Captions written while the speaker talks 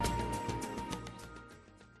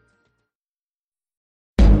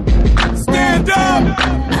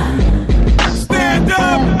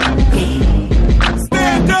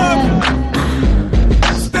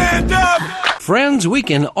we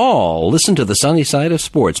can all listen to the sunny side of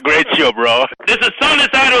sports. Great show, bro. This is Sunny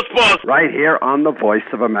Side of Sports. Right here on the Voice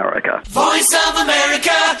of America. Voice of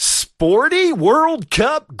America. Sporty World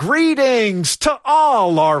Cup greetings to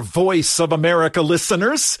all our Voice of America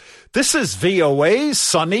listeners. This is VOA's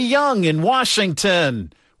Sonny Young in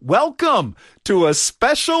Washington. Welcome to a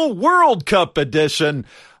special World Cup edition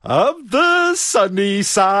of the Sunny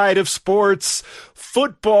Side of Sports.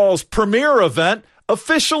 Football's premier event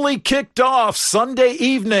officially kicked off Sunday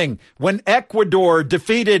evening when Ecuador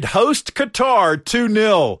defeated host Qatar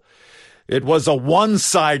 2-0. It was a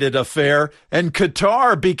one-sided affair, and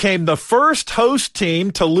Qatar became the first host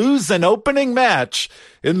team to lose an opening match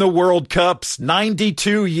in the World Cup's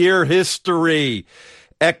 92-year history.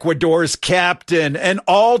 Ecuador's captain and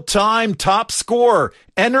all-time top scorer,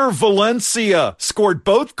 Enner Valencia, scored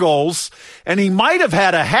both goals, and he might have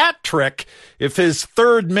had a hat trick if his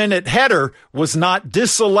third-minute header was not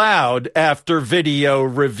disallowed after video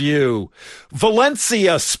review.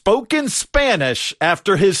 Valencia spoke in Spanish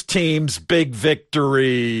after his team's big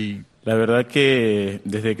victory. La verdad que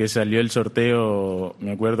desde que salió el sorteo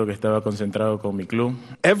me acuerdo que estaba concentrado con mi club.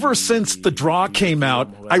 Ever since the draw came out,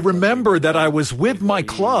 I remember that I was with my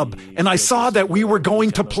club and I saw that we were going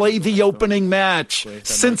to play the opening match.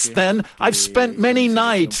 Since then, I've spent many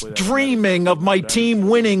nights dreaming of my team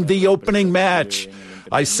winning the opening match.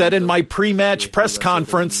 I said in my pre-match press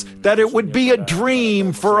conference that it would be a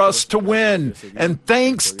dream for us to win, and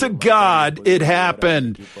thanks to God, it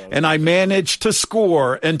happened, and I managed to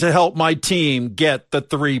score and to help my team get the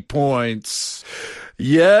 3 points.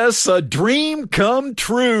 Yes, a dream come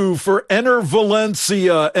true for Enner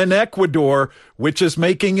Valencia and Ecuador, which is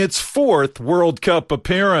making its fourth World Cup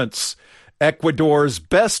appearance. Ecuador's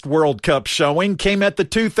best World Cup showing came at the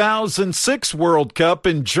 2006 World Cup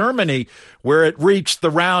in Germany, where it reached the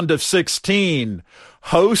round of 16.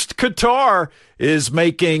 Host Qatar is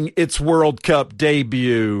making its World Cup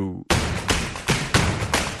debut.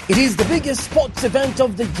 It is the biggest sports event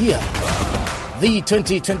of the year, the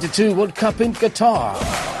 2022 World Cup in Qatar.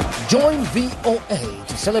 Join VOA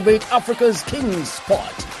to celebrate Africa's king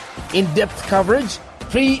sport. In-depth coverage,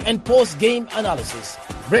 pre- and post-game analysis,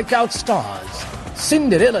 breakout stars,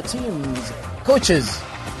 Cinderella teams, coaches,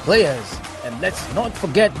 players, and let's not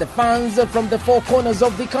forget the fans from the four corners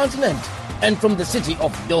of the continent and from the city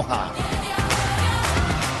of Doha.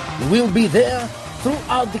 We'll be there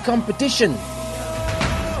throughout the competition.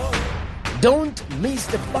 Don't miss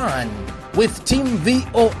the fun with Team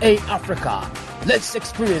VOA Africa. Let's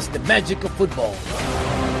experience the magic of football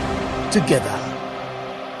together.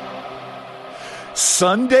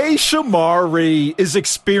 Sunday Shamari is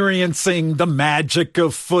experiencing the magic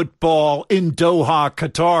of football in Doha,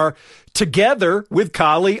 Qatar, together with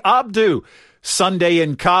Kali Abdu. Sunday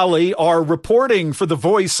and Kali are reporting for the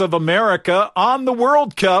Voice of America on the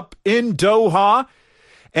World Cup in Doha,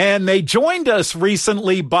 and they joined us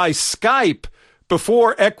recently by Skype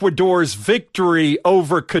before Ecuador's victory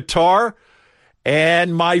over Qatar.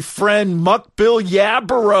 And my friend Mukbil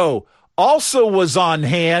Yabaro also was on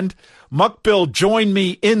hand. Mukbil joined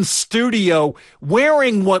me in studio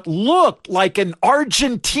wearing what looked like an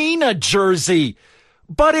Argentina jersey.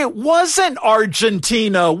 But it wasn't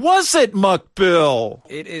Argentina, was it, Mukbil?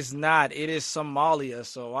 It is not. It is Somalia.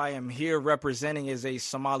 So I am here representing as a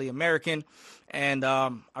Somali American. And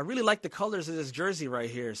I really like the colors of this jersey right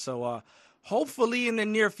here. So hopefully in the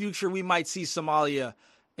near future we might see Somalia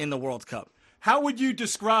in the World Cup. How would you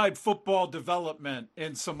describe football development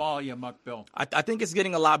in Somalia, Mukbil? I think it's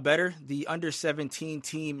getting a lot better. The under-17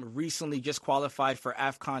 team recently just qualified for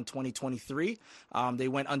AFCON 2023. They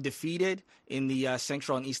went undefeated in the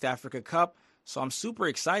Central and East Africa Cup. So I'm super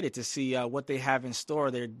excited to see what they have in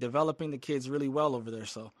store. They're developing the kids really well over there.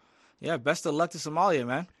 So, yeah, best of luck to Somalia,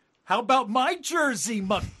 man. How about my jersey,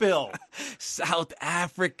 Mukbil? South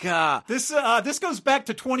Africa. This goes back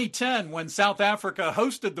to 2010 when South Africa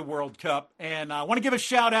hosted the World Cup. And I want to give a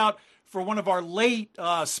shout out for one of our late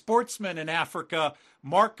sportsmen in Africa,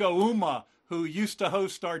 Mark Ouma, who used to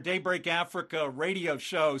host our Daybreak Africa radio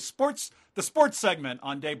show, the sports segment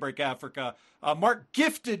on Daybreak Africa. Mark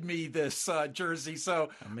gifted me this jersey, so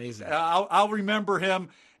amazing. I'll remember him.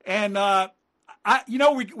 And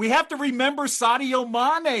we have to remember Sadio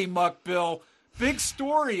Mane, Mukbil. Big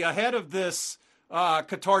story ahead of this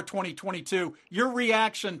Qatar 2022. Your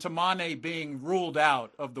reaction to Mane being ruled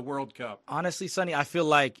out of the World Cup? Honestly, Sonny, I feel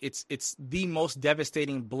like it's the most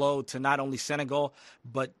devastating blow to not only Senegal,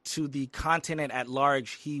 but to the continent at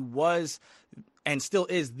large. He was and still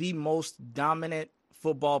is the most dominant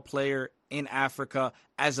football player in Africa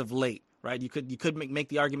as of late. right? You could make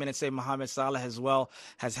the argument and say Mohamed Salah as well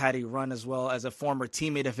has had a run as well as a former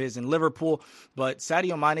teammate of his in Liverpool. But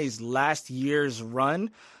Sadio Mane's last year's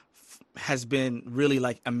run has been really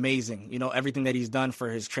like amazing. You know, everything that he's done for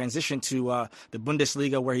his transition to the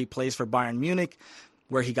Bundesliga, where he plays for Bayern Munich,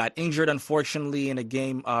 where he got injured, unfortunately, in a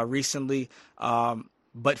game recently.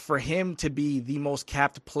 But for him to be the most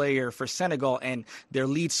capped player for Senegal and their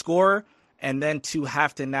lead scorer, and then to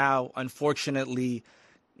have to now, unfortunately,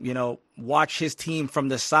 you know, watch his team from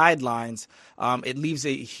the sidelines, it leaves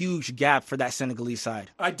a huge gap for that Senegalese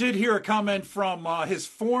side. I did hear a comment from his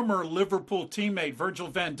former Liverpool teammate, Virgil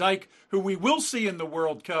van Dijk, who we will see in the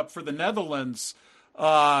World Cup for the Netherlands.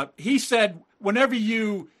 He said, whenever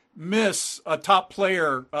you miss a top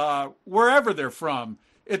player, wherever they're from,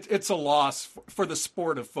 it's a loss for the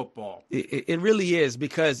sport of football. It really is,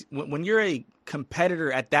 because when you're a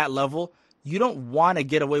competitor at that level, you don't want to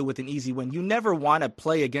get away with an easy win. You never want to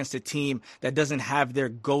play against a team that doesn't have their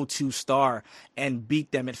go-to star and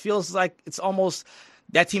beat them. It feels like it's almost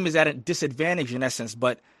that team is at a disadvantage in essence,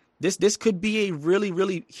 but this could be a really,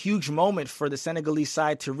 really huge moment for the Senegalese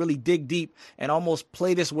side to really dig deep and almost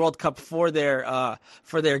play this World Cup for their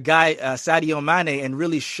guy Sadio Mane, and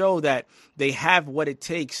really show that they have what it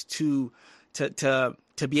takes to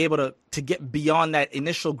be able to get beyond that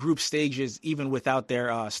initial group stages, even without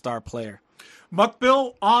their star player.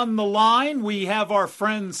 Mukbil on the line. We have our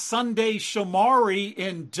friend Sunday Shamari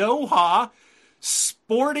in Doha.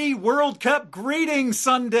 Sporty World Cup greetings,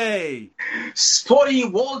 Sunday. Sporty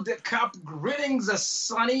World Cup greetings,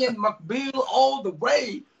 Sunny and Mukbil, all the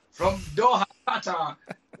way from Doha, Qatar.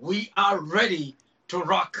 We are ready to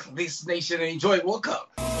rock this nation and enjoy World Cup.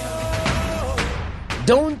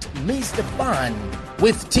 Don't miss the fun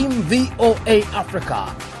with Team VOA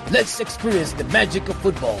Africa. Let's experience the magic of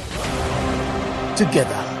football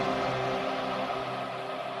together.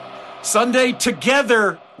 Sunday,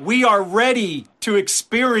 together, we are ready to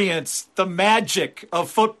experience the magic of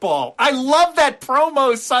football. I love that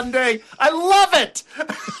promo, Sunday. I love it.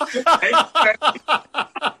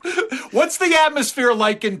 What's the atmosphere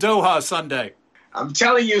like in Doha, Sunday? I'm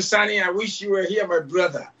telling you, Sonny, I wish you were here, my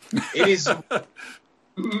brother. It is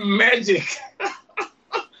magic.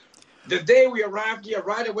 The day we arrived here,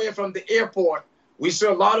 right away from the airport, we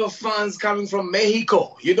saw a lot of fans coming from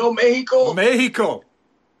Mexico. You know Mexico? Mexico.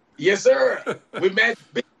 Yes, sir. We met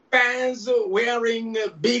big fans wearing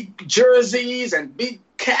big jerseys and big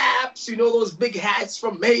caps, you know, those big hats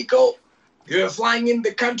from Mexico. They're flying in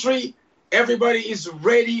the country. Everybody is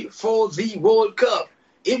ready for the World Cup.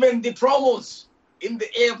 Even the promos in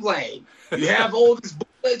the airplane. You have all these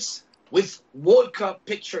booklets with World Cup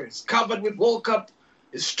pictures, covered with World Cup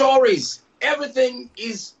stories. Everything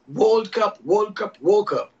is World Cup, World Cup, World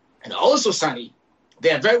Cup. And also, Sonny,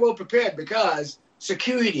 they are very well prepared because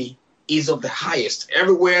security is of the highest.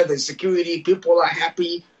 Everywhere there's security, people are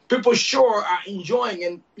happy. People sure are enjoying.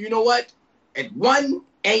 And you know what? At 1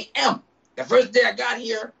 a.m., the first day I got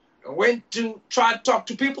here, I went to try to talk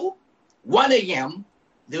to people. 1 a.m.,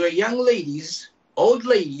 there were young ladies, old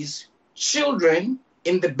ladies, children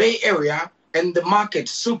in the Bay Area and the market,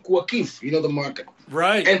 Souk Waqif, you know the market.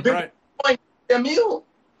 Right, and people right. enjoying their meal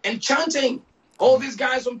and chanting. All these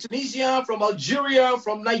guys from Tunisia, from Algeria,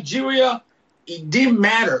 from Nigeria, it didn't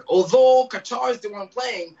matter. Although Qatar is the one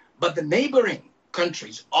playing, but the neighboring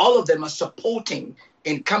countries, all of them are supporting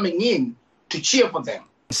and coming in to cheer for them.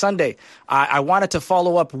 Sunday, I wanted to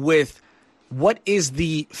follow up with what is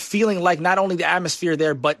the feeling like, not only the atmosphere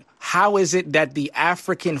there, but how is it that the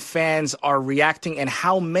African fans are reacting, and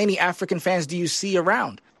how many African fans do you see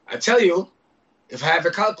around? I tell you, if I have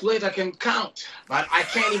a calculator, I can count, but I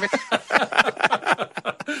can't even.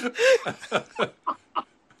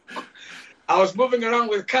 I was moving around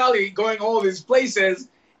with Kali, going all these places,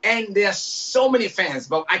 and there are so many fans.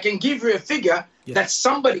 But I can give you a figure that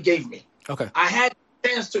somebody gave me. Okay. I had a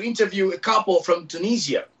chance to interview a couple from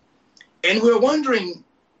Tunisia, and we were wondering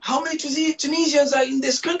how many Tunisians are in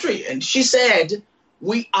this country. And she said,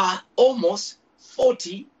 we are almost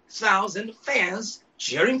 40,000 fans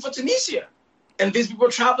cheering for Tunisia. And these people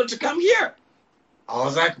traveled to come here. I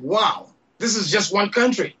was like, wow, this is just one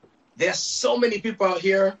country. There's so many people out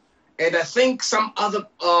here. And I think some other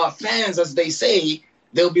fans, as they say,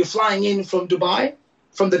 they'll be flying in from Dubai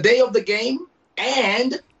from the day of the game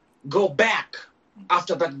and go back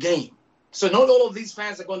after that game. So not all of these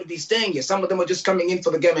fans are going to be staying here. Some of them are just coming in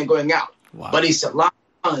for the game and going out. Wow. But it's a lot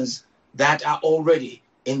of fans that are already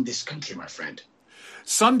in this country, my friend.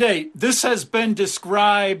 Sunday, this has been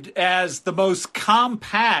described as the most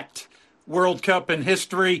compact World Cup in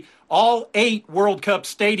history. All 8 World Cup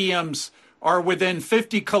stadiums are within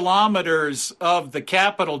 50 kilometers of the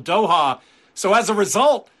capital, Doha. So as a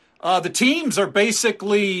result, the teams are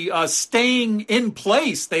basically staying in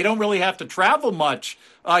place. They don't really have to travel much.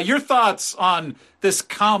 Your thoughts on this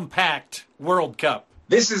compact World Cup?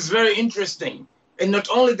 This is very interesting. And not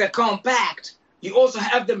only the compact, you also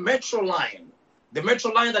have the Metro line. The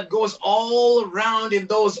Metro line that goes all around in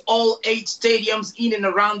those all 8 stadiums in and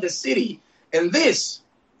around the city. And this,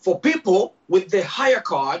 for people with the hire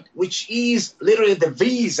card, which is literally the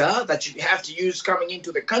visa that you have to use coming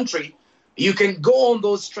into the country, you can go on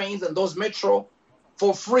those trains and those Metro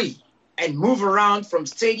for free and move around from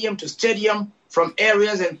stadium to stadium, from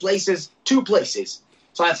areas and places to places.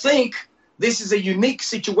 So I think this is a unique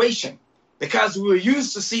situation because we were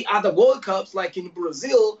used to see other World Cups like in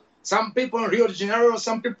Brazil, some people in Rio de Janeiro,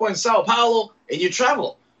 some people in Sao Paulo, and you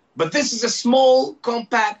travel. But this is a small,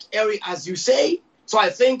 compact area, as you say. So I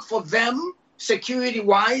think for them,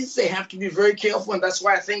 security-wise, they have to be very careful, and that's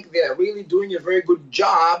why I think they're really doing a very good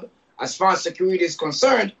job as far as security is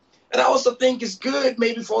concerned. And I also think it's good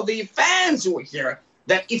maybe for the fans who are here,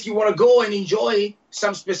 that if you want to go and enjoy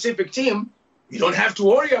some specific team, you don't have to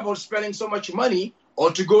worry about spending so much money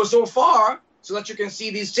or to go so far so that you can see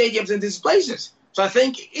these stadiums and these places. So I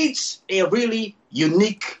think it's a really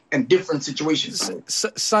unique and different situation.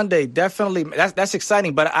 Sunday, definitely. That's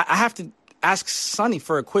exciting. But I have to ask Sonny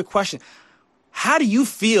for a quick question. How do you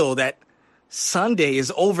feel that Sunday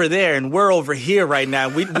is over there and we're over here right now?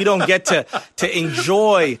 We don't get to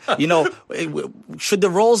enjoy, should the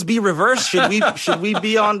roles be reversed? Should we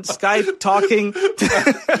be on Skype talking?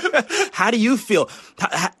 How do you feel?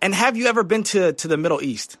 And have you ever been to the Middle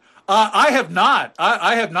East? I have not.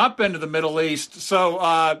 I have not been to the Middle East. So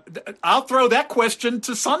I'll throw that question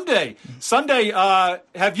to Sunday. Sunday,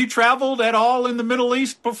 have you traveled at all in the Middle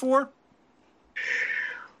East before?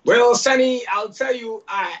 Well, Sonny, I'll tell you,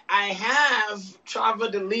 I have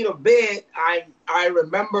traveled a little bit. I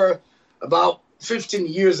remember about 15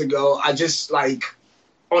 years ago, I just on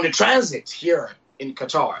a transit here in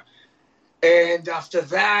Qatar. And after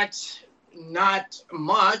that, not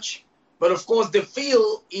much. But of course, the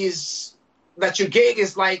feel is that you get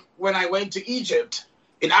is like when I went to Egypt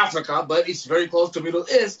in Africa, but it's very close to Middle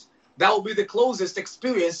East. That will be the closest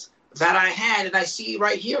experience that I had, and I see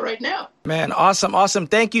right here, right now. Man, awesome.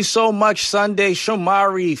 Thank you so much, Sunday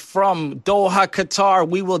Shomari from Doha, Qatar.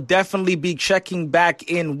 We will definitely be checking back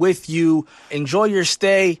in with you. Enjoy your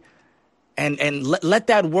stay, and let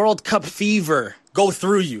that World Cup fever go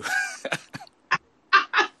through you.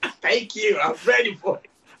 Thank you. I'm ready for it.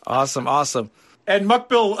 Awesome. And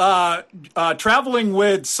Mukbil, traveling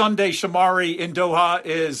with Sunday Shomari in Doha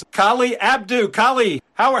is Kali Abdu. Kali,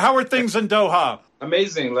 how are things in Doha?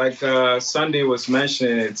 Amazing. Like Sunday was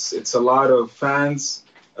mentioning, it's a lot of fans.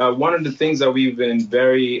 One of the things that we've been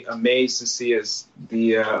very amazed to see is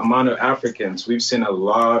the amount of Africans. We've seen a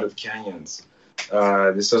lot of Kenyans.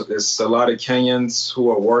 There's a lot of Kenyans who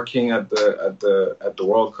are working at the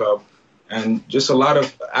World Cup. And just a lot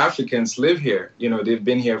of Africans live here. They've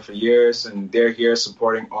been here for years, and they're here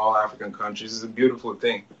supporting all African countries. It's a beautiful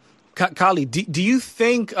thing. Kali, do you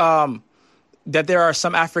think that there are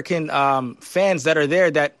some African fans that are there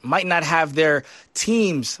that might not have their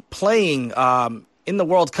teams playing in the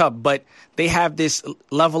World Cup, but they have this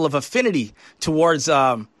level of affinity towards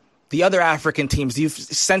the other African teams? Do you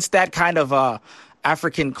sense that kind of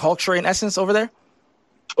African culture in essence over there?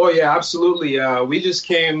 Oh, yeah, absolutely. We're just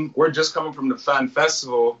coming from the Fan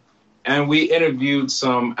Festival, and we interviewed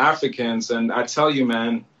some Africans, and I tell you,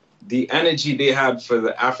 man, the energy they had for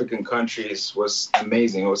the African countries was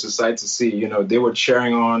amazing. It was a sight to see. They were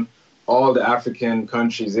cheering on all the African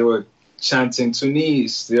countries. They were chanting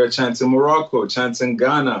Tunis, they were chanting Morocco, chanting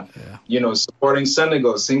Ghana, supporting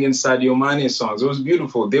Senegal, singing Sadio Mane songs. It was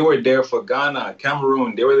beautiful. They were there for Ghana,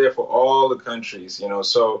 Cameroon. They were there for all the countries,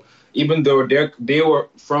 So even though they were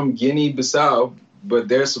from Guinea-Bissau, but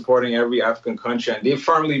they're supporting every African country, and they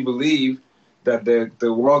firmly believe that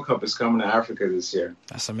the World Cup is coming to Africa this year.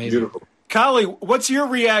 That's amazing. Beautiful. Kali, what's your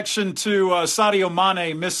reaction to Sadio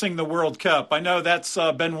Mane missing the World Cup? I know that's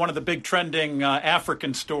been one of the big trending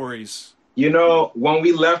African stories. When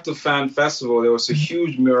we left the Fan Festival, there was a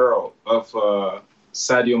huge mural of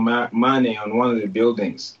Sadio Mane on one of the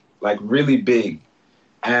buildings, really big.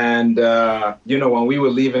 And, when we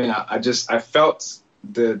were leaving, I felt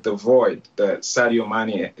the void that Sadio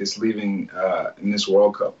Mane is leaving in this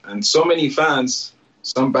World Cup. And so many fans,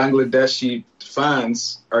 some Bangladeshi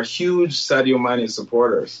fans, are huge Sadio Mane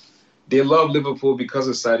supporters. They love Liverpool because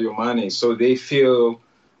of Sadio Mane, so they feel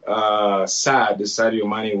sad that Sadio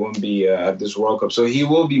Mane won't be at this World Cup. So he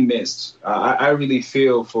will be missed. I really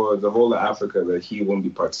feel for the whole of Africa that he won't be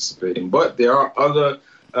participating. But there are other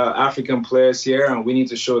African players here, and we need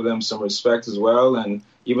to show them some respect as well. And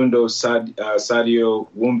even though Sadio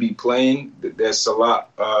won't be playing, there's a lot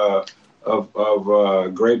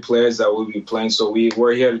of great players that will be playing. So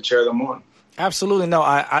we're here to cheer them on. Absolutely. No,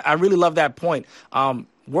 I really love that point.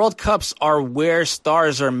 World Cups are where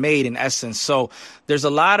stars are made, in essence. So there's a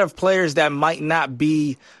lot of players that might not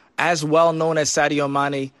be as well known as Sadio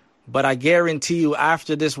Mane, but I guarantee you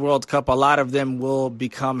after this World Cup, a lot of them will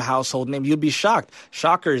become household names. You'd be shocked.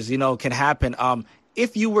 Shockers, can happen.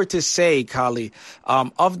 If you were to say, Kali,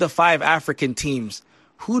 of the 5 African teams,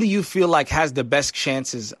 who do you feel like has the best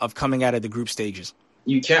chances of coming out of the group stages?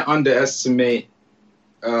 You can't underestimate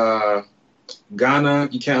Ghana.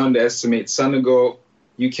 You can't underestimate Senegal.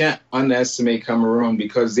 You can't underestimate Cameroon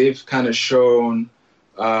because they've kind of shown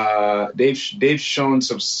they've shown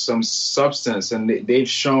some substance, and they've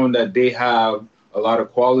shown that they have a lot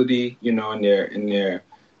of quality, in their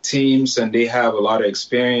teams, and they have a lot of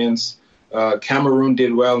experience. Cameroon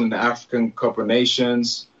did well in the African Cup of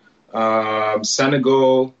Nations.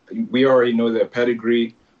 Senegal, we already know their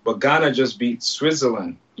pedigree, but Ghana just beat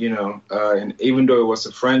Switzerland, and even though it was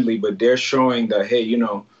a friendly, but they're showing that, hey,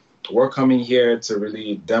 we're coming here to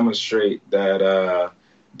really demonstrate that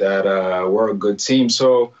we're a good team.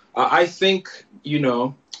 So I think,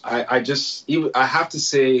 I have to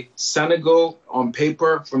say Senegal on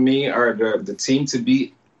paper for me are the team to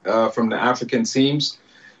beat from the African teams.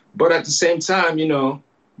 But at the same time,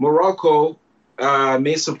 Morocco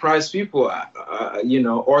may surprise people,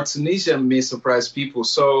 or Tunisia may surprise people.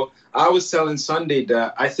 So I was telling Sunday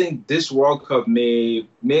that I think this World Cup may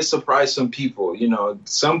surprise some people.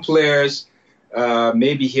 Some players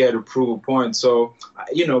may be here to prove a point. So,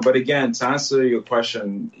 but again, to answer your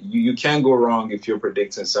question, you can't go wrong if you're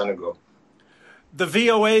predicting Senegal. The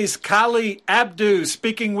VOA's Kali Abdu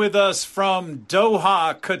speaking with us from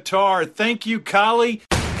Doha, Qatar. Thank you, Kali.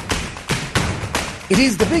 It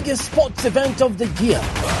is the biggest sports event of the year,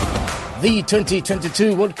 the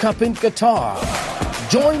 2022 World Cup in Qatar.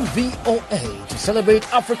 Join VOA to celebrate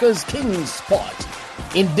Africa's king sport.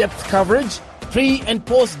 In-depth coverage, pre- and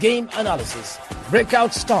post-game analysis,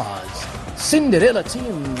 breakout stars, Cinderella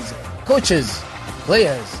teams, coaches,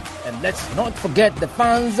 players, and let's not forget the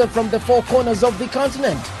fans from the 4 corners of the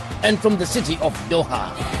continent and from the city of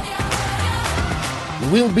Doha.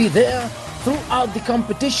 We'll be there throughout the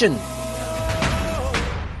competition.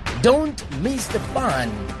 Don't miss the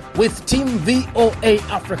fun with Team VOA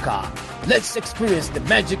Africa. Let's experience the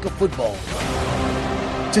magic of football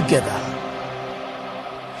together.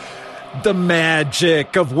 The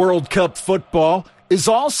magic of World Cup football is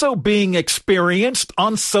also being experienced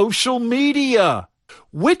on social media.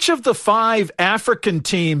 Which of the 5 African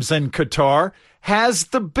teams in Qatar has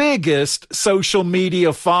the biggest social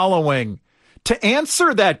media following? To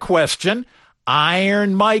answer that question,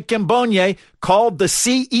 Iron Mike Mbonye called the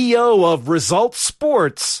CEO of Result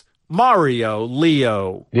Sports, Mario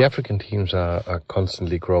Leo. The African teams are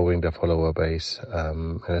constantly growing their follower base,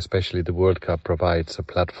 and especially the World Cup provides a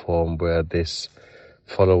platform where this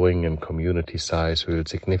following and community size will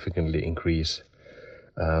significantly increase.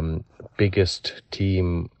 Biggest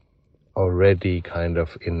team already kind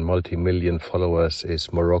of in multi-million followers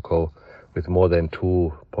is Morocco, with more than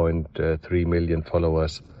 2.3 million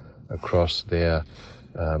followers across their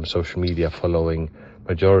social media following,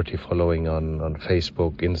 majority following on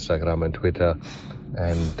Facebook, Instagram and Twitter.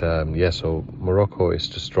 And so Morocco is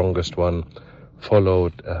the strongest one,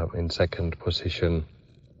 followed in second position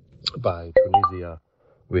by Tunisia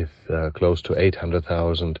with close to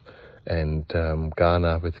 800,000 and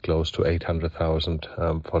Ghana with close to 800,000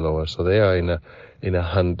 followers. So they are in a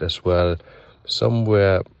hunt as well,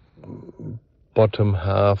 somewhere bottom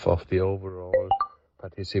half of the overall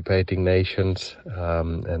participating nations,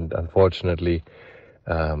 and unfortunately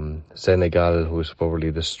Senegal, who's probably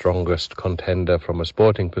the strongest contender from a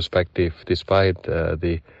sporting perspective, despite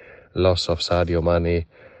the loss of Sadio Mane,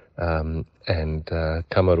 and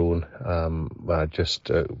Cameroon were just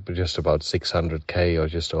about 600k or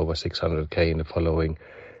just over 600k in the following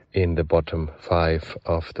in the bottom 5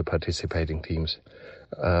 of the participating teams.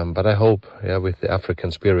 But I hope, with the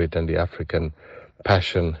African spirit and the African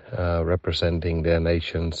passion representing their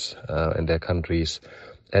nations and their countries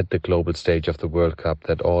at the global stage of the World Cup,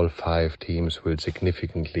 that all 5 teams will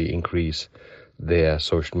significantly increase their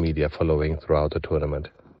social media following throughout the tournament.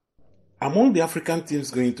 Among the African teams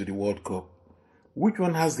going to the World Cup, which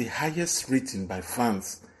one has the highest rating by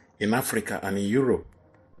fans in Africa and in Europe?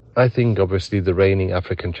 I think obviously the reigning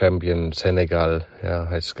African champion Senegal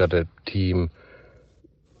has got a team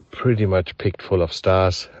pretty much picked full of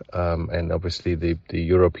stars, and obviously the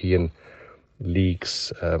European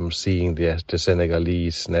leagues, seeing the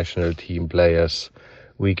Senegalese national team players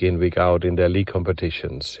week in, week out in their league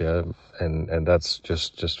competitions, and that's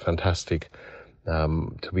just fantastic,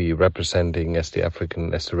 to be representing as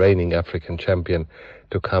the reigning African champion,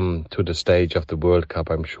 to come to the stage of the World Cup.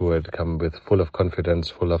 I'm sure to come with full of confidence,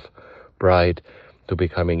 full of pride, to be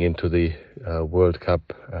coming into the World Cup,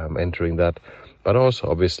 entering that. But also,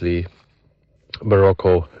 obviously,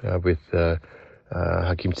 Morocco with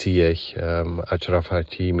Hakim Ziyech, Achraf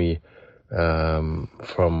Hakimi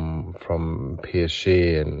from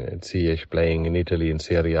PSG, and Ziyech playing in Italy in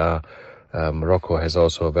Serie A. Morocco has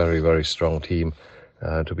also a very, very strong team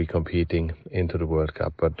to be competing into the World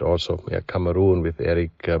Cup. But also Cameroon with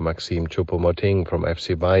Eric Maxime Choupo-Moting from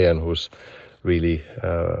FC Bayern, who's really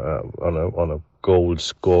on a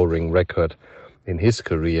goal-scoring record in his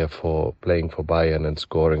career for playing for Bayern and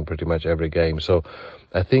scoring pretty much every game. So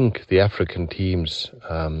I think the African teams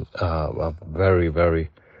are very, very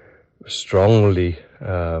strongly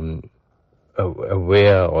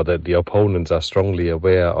aware, or that the opponents are strongly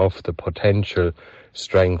aware of the potential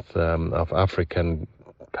strength of African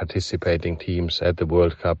participating teams at the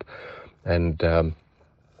World Cup. And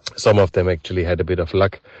some of them actually had a bit of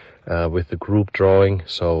luck with the group drawing.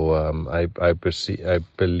 So I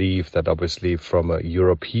believe that obviously from a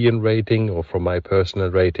European rating, or from my personal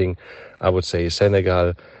rating, I would say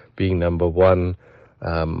Senegal being number 1,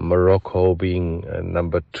 Morocco being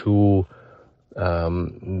number 2,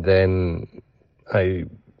 then I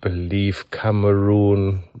believe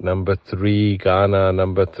Cameroon number 3, Ghana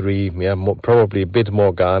number 3, probably a bit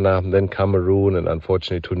more Ghana, then Cameroon, and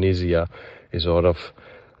unfortunately Tunisia is sort of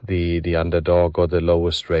the underdog or the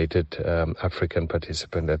lowest rated African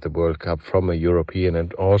participant at the World Cup from a European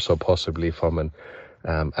and also possibly from an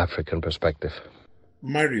African perspective.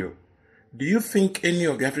 Mario, do you think any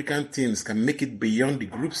of the African teams can make it beyond the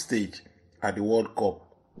group stage at the World Cup?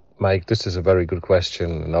 Mike, this is a very good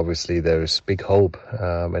question, and obviously there is big hope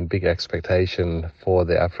and big expectation for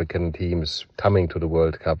the African teams coming to the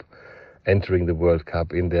World Cup, entering the World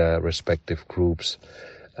Cup in their respective groups.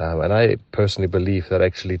 And I personally believe that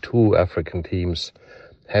actually 2 African teams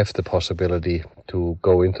have the possibility to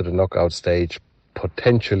go into the knockout stage,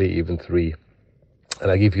 potentially even 3.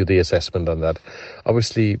 And I give you the assessment on that.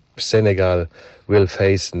 Obviously, Senegal will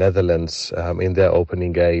face Netherlands in their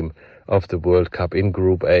opening game of the World Cup in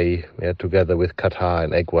Group A, together with Qatar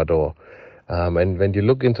and Ecuador. And when you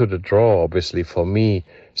look into the draw, obviously for me,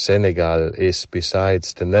 Senegal is,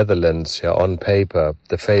 besides the Netherlands, on paper,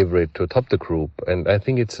 the favorite to top the group. And I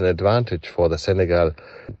think it's an advantage for the Senegal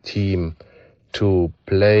team to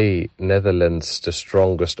play Netherlands, the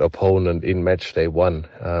strongest opponent, in match day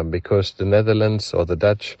 1, because the Netherlands or the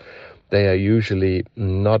Dutch, they are usually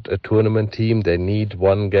not a tournament team. They need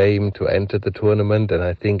 1 game to enter the tournament. And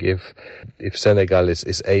I think if Senegal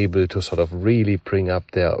is able to sort of really bring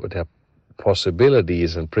up their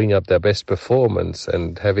possibilities and bring up their best performance,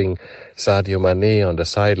 and having Sadio Mane on the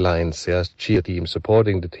sidelines, cheer team,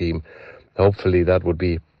 supporting the team, hopefully that would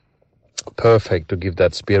be perfect to give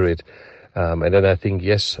that spirit. And then I think,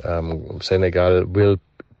 yes, Senegal will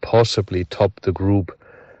possibly top the group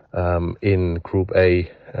in Group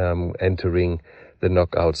A, entering the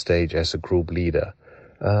knockout stage as a group leader.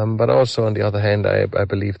 But also, on the other hand, I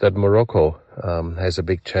believe that Morocco has a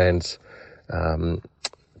big chance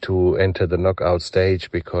to enter the knockout stage,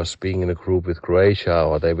 because being in a group with Croatia,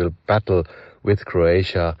 or they will battle with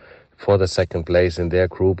Croatia for the second place in their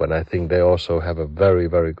group, and I think they also have a very,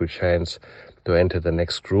 very good chance to enter the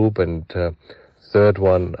next group. And third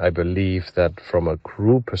one, I believe that from a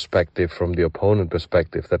group perspective, from the opponent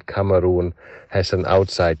perspective, that Cameroon has an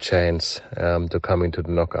outside chance to come into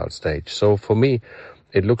the knockout stage. So for me,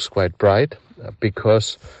 it looks quite bright,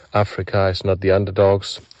 because Africa is not the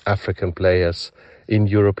underdogs. African players in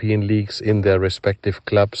European leagues, in their respective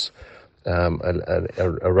clubs,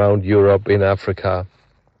 around Europe, in Africa,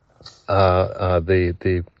 are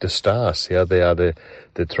the stars. They are the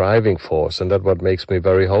driving force, and that's what makes me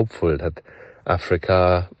very hopeful that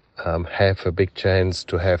Africa have a big chance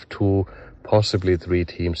to have 2, possibly 3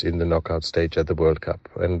 teams in the knockout stage at the World Cup.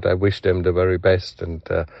 And I wish them the very best, and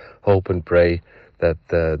hope and pray that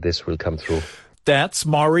this will come through. That's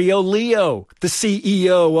Mario Leo, the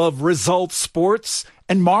CEO of Result Sports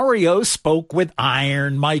And Mario spoke with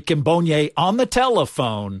Iron Mike Mbonye on the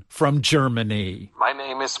telephone from Germany. My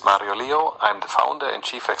name is Mario Leo. I'm the founder and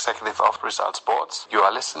chief executive of Result Sports. You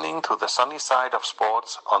are listening to the sunny side of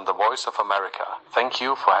sports on the Voice of America. Thank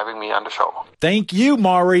you for having me on the show. Thank you,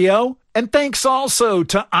 Mario. And thanks also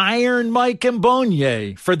to Iron Mike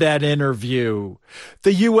Mbonye for that interview.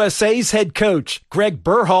 The USA's head coach, Greg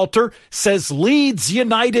Berhalter, says Leeds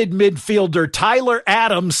United midfielder Tyler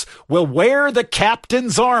Adams will wear the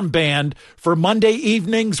captain's armband for Monday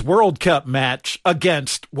evening's World Cup match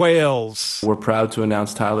against Wales. We're proud to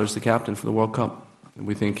announce Tyler's the captain for the World Cup.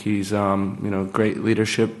 We think he's great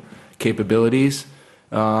leadership capabilities.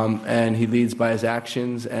 And he leads by his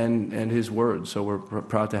actions and his words, so we're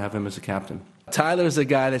proud to have him as a captain. Tyler's a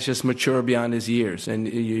guy that's just mature beyond his years,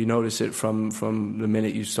 and you notice it from the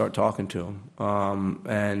minute you start talking to him.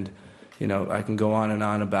 I can go on and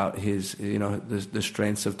on about his, the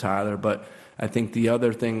strengths of Tyler, but I think the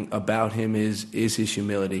other thing about him is his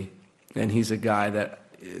humility, and he's a guy that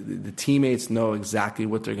the teammates know exactly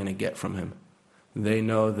what they're going to get from him. They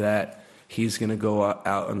know that he's going to go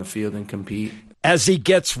out on the field and compete. As he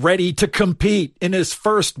gets ready to compete in his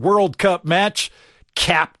first World Cup match,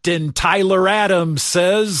 Captain Tyler Adams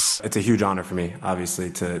says, "It's a huge honor for me, obviously,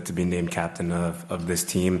 to be named captain of this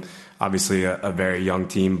team. Obviously a very young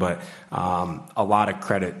team, but a lot of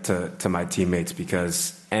credit to my teammates,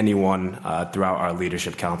 because anyone throughout our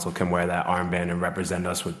leadership council can wear that armband and represent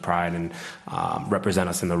us with pride and represent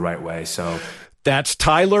us in the right way." So that's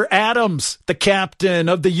Tyler Adams, the captain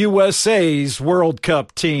of the USA's World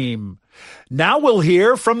Cup team. Now we'll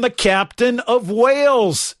hear from the captain of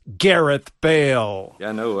Wales, Gareth Bale. Yeah,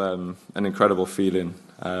 an incredible feeling.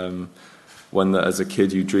 One that as a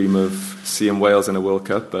kid you dream of seeing Wales in a World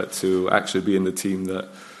Cup, but to actually be in the team that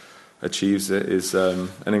achieves it is an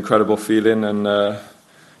incredible feeling, and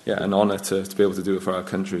an honour to be able to do it for our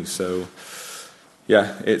country. So,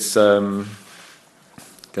 it's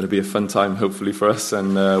going to be a fun time, hopefully, for us,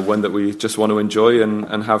 and one that we just want to enjoy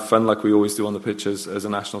and have fun like we always do on the pitch as a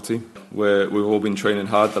national team. We've all been training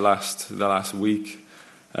hard the last week,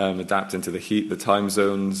 adapting to the heat, the time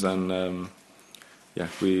zones, and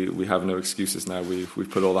we have no excuses now. We've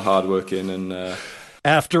put all the hard work in. And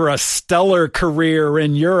after a stellar career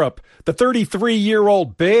in Europe, the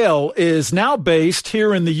 33-year-old Bale is now based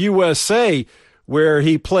here in the USA, where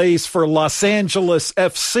he plays for Los Angeles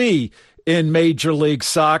FC in Major League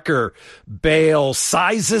Soccer. Bale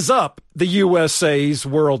sizes up the USA's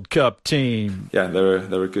World Cup team. Yeah,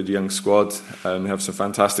 they're a good young squad. They have some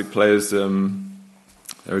fantastic players. They're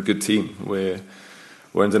a good team. We're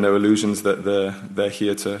under no illusions that they're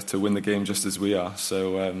here to win the game just as we are.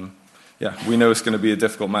 So we know it's going to be a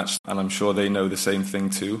difficult match, and I'm sure they know the same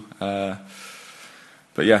thing too.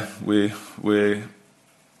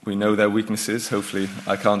 We know their weaknesses. Hopefully,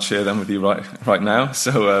 I can't share them with you right now.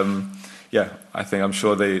 So. I'm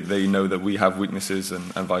sure they know that we have weaknesses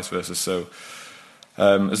and vice versa. So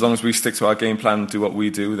as long as we stick to our game plan and do what we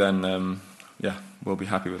do, then we'll be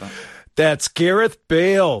happy with that. That's Gareth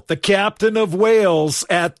Bale, the captain of Wales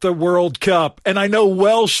at the World Cup. And I know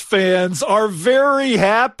Welsh fans are very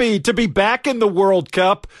happy to be back in the World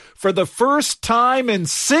Cup for the first time in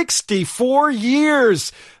 64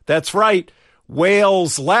 years. That's right.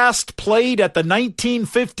 Wales last played at the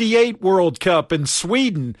 1958 World Cup in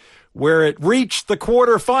Sweden, where it reached the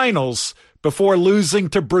quarterfinals before losing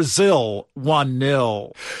to Brazil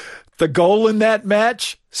 1-0. The goal in that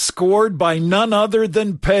match scored by none other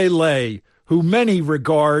than Pelé, who many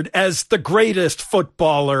regard as the greatest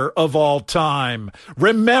footballer of all time.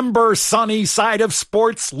 Remember, Sunny Side of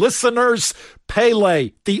Sports listeners,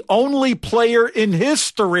 Pelé, the only player in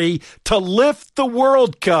history to lift the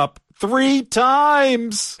World Cup 3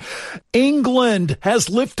 times. England has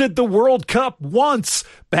lifted the World Cup once,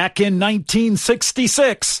 back in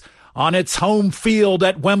 1966, on its home field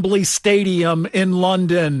at Wembley Stadium in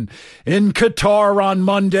London. In Qatar on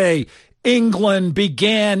Monday, England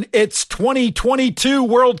began its 2022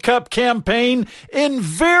 World Cup campaign in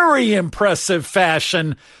very impressive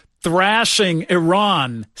fashion, thrashing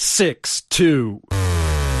Iran 6-2.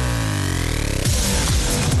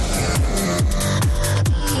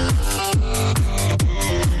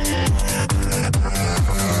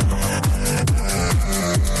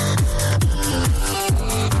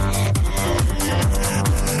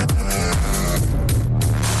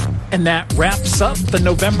 And that wraps up the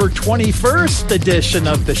November 21st edition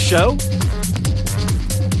of the show.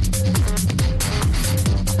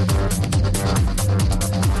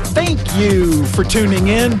 Thank you for tuning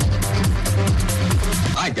in.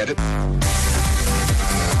 I get it.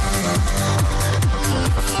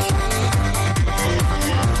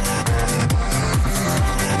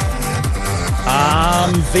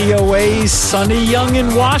 VOA's Sonny Young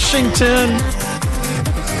in Washington.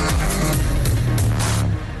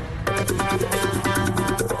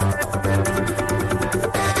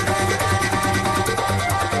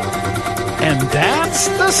 And that's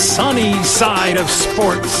the sunny side of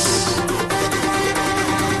sports.